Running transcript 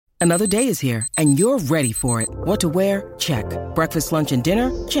Another day is here, and you're ready for it. What to wear? Check. Breakfast, lunch, and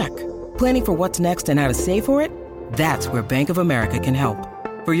dinner? Check. Planning for what's next and how to save for it? That's where Bank of America can help.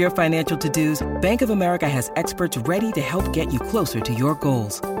 For your financial to-dos, Bank of America has experts ready to help get you closer to your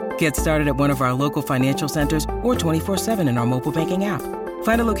goals. Get started at one of our local financial centers or 24/7 in our mobile banking app.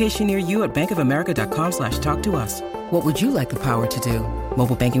 Find a location near you at bankofamerica.com/talktous. What would you like the power to do?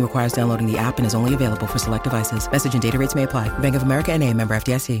 Mobile banking requires downloading the app and is only available for select devices. Message and data rates may apply. Bank of America N.A., member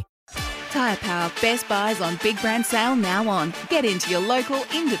FDIC. Tyre Power Best Buys on Big Brand Sale now on. Get into your local,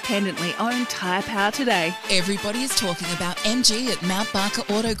 independently owned Tyre Power today. Everybody is talking about MG at Mount Barker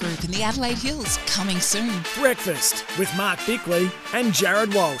Auto Group in the Adelaide Hills. Coming soon. Breakfast with Mark Bickley and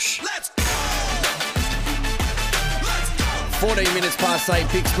Jared Walsh. Let's go! 14 minutes past 8,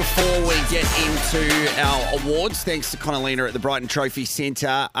 picks before we get into our awards. Thanks to Connellina at the Brighton Trophy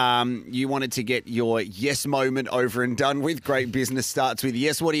Centre. You wanted to get your yes moment over and done with. Great business starts with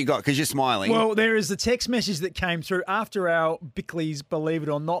yes. What do you got? Because you're smiling. Well, there is a text message that came through after our Bickley's Believe It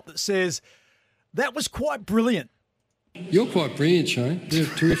or Not that says, that was quite brilliant. You're quite brilliant, Shane. You're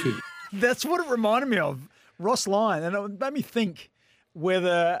terrific. That's what it reminded me of, Ross Lyon. And it made me think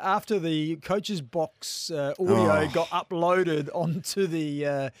whether after the coach's box audio got uploaded onto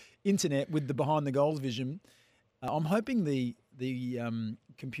the internet with the Behind the Goals vision, I'm hoping the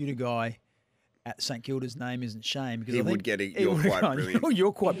computer guy at St Kilda's name isn't Shane. Because he would get it. You're quite brilliant.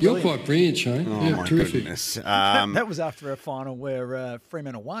 You're quite brilliant. You're quite brilliant, Shane. Oh, yeah, my terrific. goodness. That was after a final where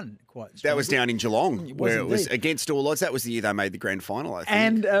Fremantle won quite strongly. That was down in Geelong, where it was indeed. against all odds. That was the year they made the grand final, I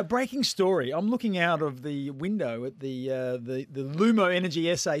think. And breaking story, I'm looking out of the window at the Lumo Energy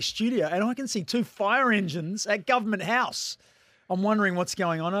SA studio, and I can see 2 fire engines at Government House. I'm wondering what's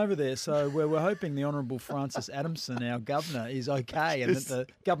going on over there. So we're hoping the Honourable Francis Adamson, our governor, is okay and that the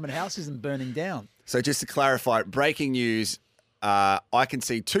Government House isn't burning down. So just to clarify, breaking news, I can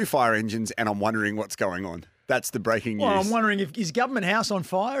see 2 fire engines and I'm wondering what's going on. That's the breaking news. Well, I'm wondering is Government House on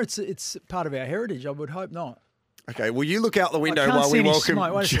fire? It's part of our heritage. I would hope not. Okay, will you look out the window can't while see we any welcome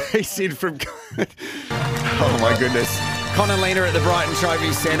smoke. Wait a Jason from... Oh, my goodness. Connellina at the Brighton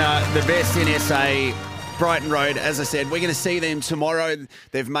Trophy Centre, the best in SA. Brighton Road, as I said, we're going to see them tomorrow.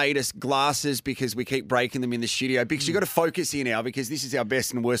 They've made us glasses because we keep breaking them in the studio. Because you've got to focus here now because this is our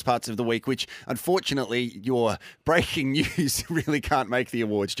best and worst parts of the week, which unfortunately your breaking news really can't make the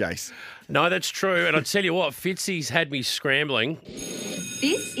awards, Jace. No, that's true. And I tell you what, Fitzy's had me scrambling.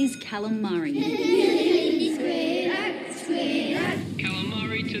 This is Callum Murray.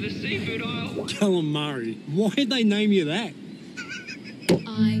 Calamari to the seafood aisle. Calamari. Why'd they name you that?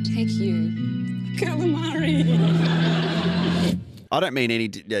 I take you. Calamari. I don't mean any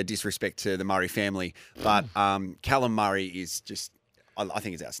disrespect to the Murray family, but Callum Murray is just, I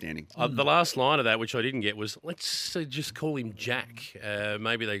think it's outstanding. The last line of that, which I didn't get, was let's just call him Jack.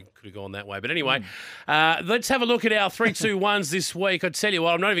 Maybe they could have gone that way, but anyway, let's have a look at our 3-2-1s this week. I tell you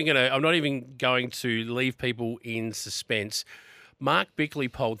what, I'm not even going to leave people in suspense. Mark Bickley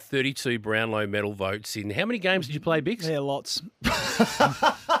polled 32 Brownlow medal votes in how many games did you play, Bix? Yeah, lots.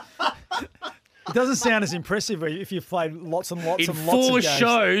 It doesn't sound as impressive if you've played lots and lots in and lots of 4 games.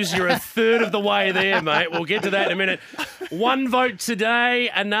 shows, you're a third of the way there, mate. We'll get to that in a minute. 1 vote today,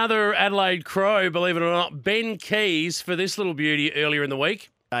 another Adelaide Crow, believe it or not. Ben Keys for this little beauty earlier in the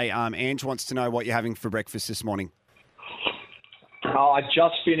week. Hey, Ange wants to know what you're having for breakfast this morning. I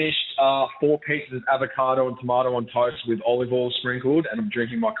just finished 4 pieces of avocado and tomato on toast with olive oil sprinkled, and I'm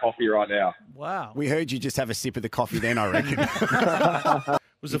drinking my coffee right now. Wow. We heard you just have a sip of the coffee then, I reckon.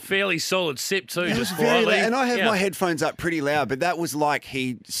 It was a fairly solid sip too, just Very quietly. loud. And I have my headphones up pretty loud, but that was like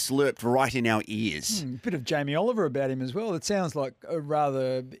he slurped right in our ears. Bit of Jamie Oliver about him as well. It sounds like a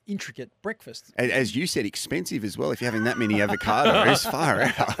rather intricate breakfast. As you said, expensive as well if you're having that many avocados. Far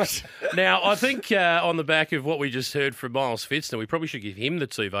out. Now, I think on the back of what we just heard from Miles Fitzner, we probably should give him the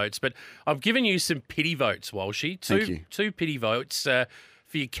 2 votes, but I've given you some pity votes, Walshy. Thank you. 2 pity votes for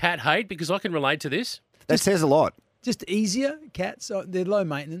your cat hate, because I can relate to this. That says a lot. Just easier cats. They're low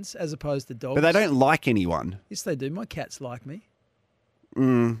maintenance as opposed to dogs. But they don't like anyone. Yes, they do. My cats like me.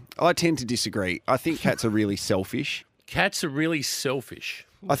 I tend to disagree. I think cats are really selfish. Cats are really selfish.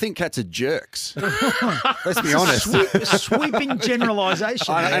 I think cats are jerks. Let's be honest. Sweeping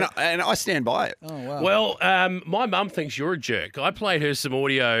generalisation. And I stand by it. Oh, wow. Well, my mum thinks you're a jerk. I played her some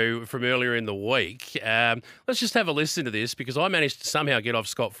audio from earlier in the week. Let's just have a listen to this because I managed to somehow get off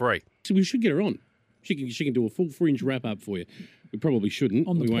scot-free. So we should get her on. She can do a full fringe wrap-up for you. We probably shouldn't.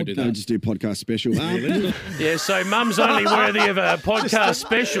 We won't do that. Just do podcast special. Yeah, so Mum's only worthy of a podcast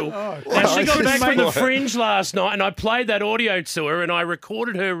special. Now, she got back from the Fringe last night and I played that audio to her and I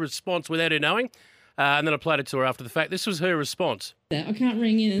recorded her response without her knowing. And then I played it to her after the fact. This was her response. I can't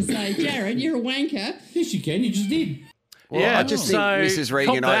ring in and say, Jared, you're a wanker. Yes, you can. You just did. Well, Yeah, I just think, so Mrs.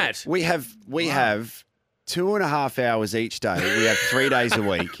 Regan, cop that. we have 2.5 hours each day. We have 3 days a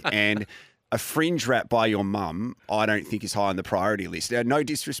week, and a fringe wrap by your mum, I don't think is high on the priority list. No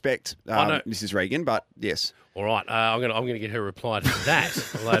disrespect, Mrs. Regan, but yes. All right, I'm gonna get her reply to that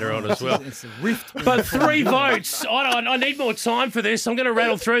later on as well. It's a rift. But 3 votes. I need more time for this. I'm going to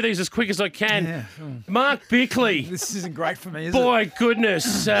rattle through these as quick as I can. Yeah. Mark Bickley. This isn't great for me, is Boy,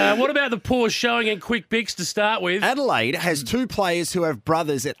 goodness. What about the poor showing in Quick Bix to start with? Adelaide has 2 players who have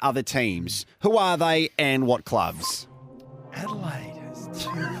brothers at other teams. Who are they and what clubs? Adelaide has 2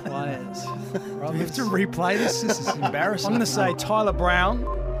 players. Do we have to replay this? This is embarrassing. I'm going to say Tyler Brown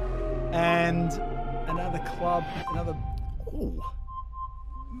and another club,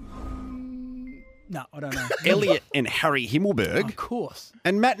 No, I don't know. Elliot and Harry Himmelberg. Of course.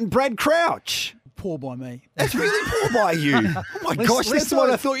 And Matt and Brad Crouch. Poor by me. That's really poor by you. Oh, my gosh, that's what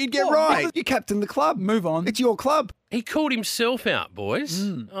I thought you'd get right. You captained the club. Move on. It's your club. He called himself out, boys.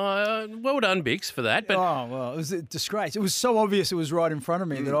 Well done, Bix, for that. But oh, well, it was a disgrace. It was so obvious it was right in front of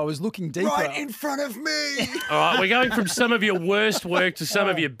me that I was looking deeper. Right in front of me. All right, we're going from some of your worst work to some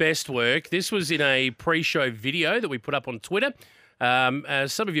of your best work. This was in a pre-show video that we put up on Twitter.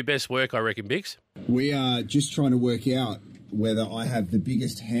 Some of your best work, I reckon, Bix. We are just trying to work out whether I have the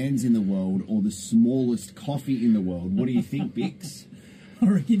biggest hands in the world or the smallest coffee in the world. What do you think, Bix? I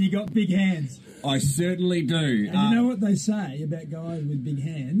reckon you got big hands. I certainly do. And you know what they say about guys with big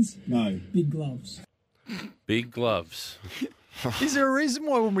hands? No. Big gloves. Big gloves. Is there a reason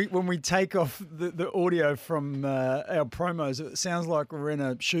why when we take off the audio from our promos, it sounds like we're in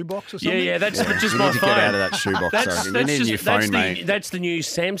a shoebox or something? Yeah, that's just you my need to phone. get out of that shoebox. You need a new phone, mate. That's the new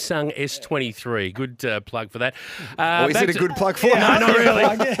Samsung S23. Good plug for that. Is it a good plug for it? No, not really.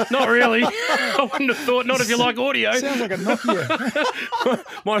 Not really. I wouldn't have thought. Not if you like audio. Sounds like a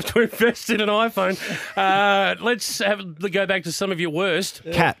Nokia. Might have to invest in an iPhone. Let's go back to some of your worst.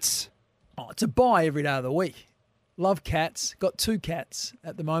 Cats. Oh, it's a buy every day of the week. Love cats. Got 2 cats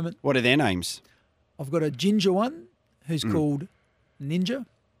at the moment. What are their names? I've got a ginger one who's called Ninja.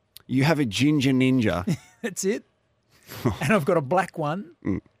 You have a ginger ninja. That's it. And I've got a black one.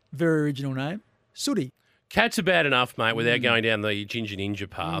 Very original name. Sooty. Cats are bad enough, mate, without going down the Ginger Ninja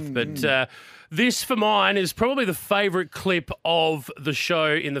path. But this, for mine, is probably the favourite clip of the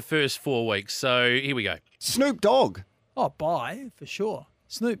show in the first 4 weeks. So here we go. Snoop Dogg. Oh, buy, for sure.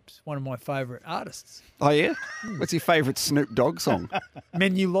 Snoop's one of my favourite artists. Oh, yeah? What's your favourite Snoop Dogg song?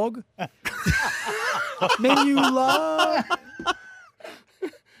 Menu Log. Menu Log.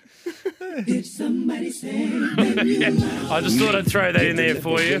 Did somebody say I just thought I'd throw that in there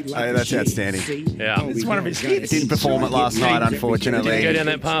for you. Oh, that's outstanding. Yeah. It's one of his hits. Didn't perform it last night, unfortunately. Didn't go down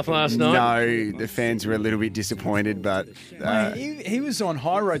that path last night? No, the fans were a little bit disappointed, but... He was on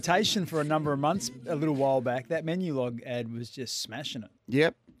high rotation for a number of months a little while back. That Menu Log ad was just smashing it.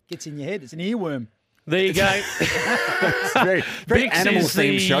 Yep. Gets in your head. It's an earworm. There you go. It's a very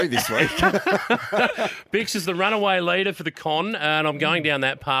animal-themed show this week. Bix is the runaway leader for the con, and I'm going down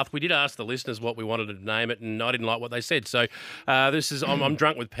that path. We did ask the listeners what we wanted to name it, and I didn't like what they said. So I'm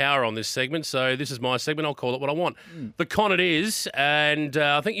drunk with power on this segment, so this is my segment. I'll call it what I want. The con it is, and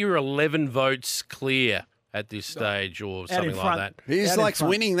I think you were 11 votes clear at this stage or something like that. He just likes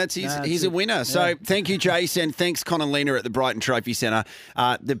winning. He's a winner. So thank you, Jason. Thanks, Con and Lena at the Brighton Trophy Centre.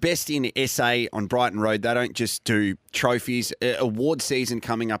 The best in SA on Brighton Road. They don't just do trophies. Award season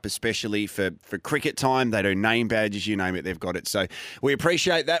coming up, especially for cricket time. They do name badges, you name it, they've got it. So we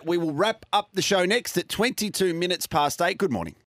appreciate that. We will wrap up the show next at 22 minutes past 8. Good morning.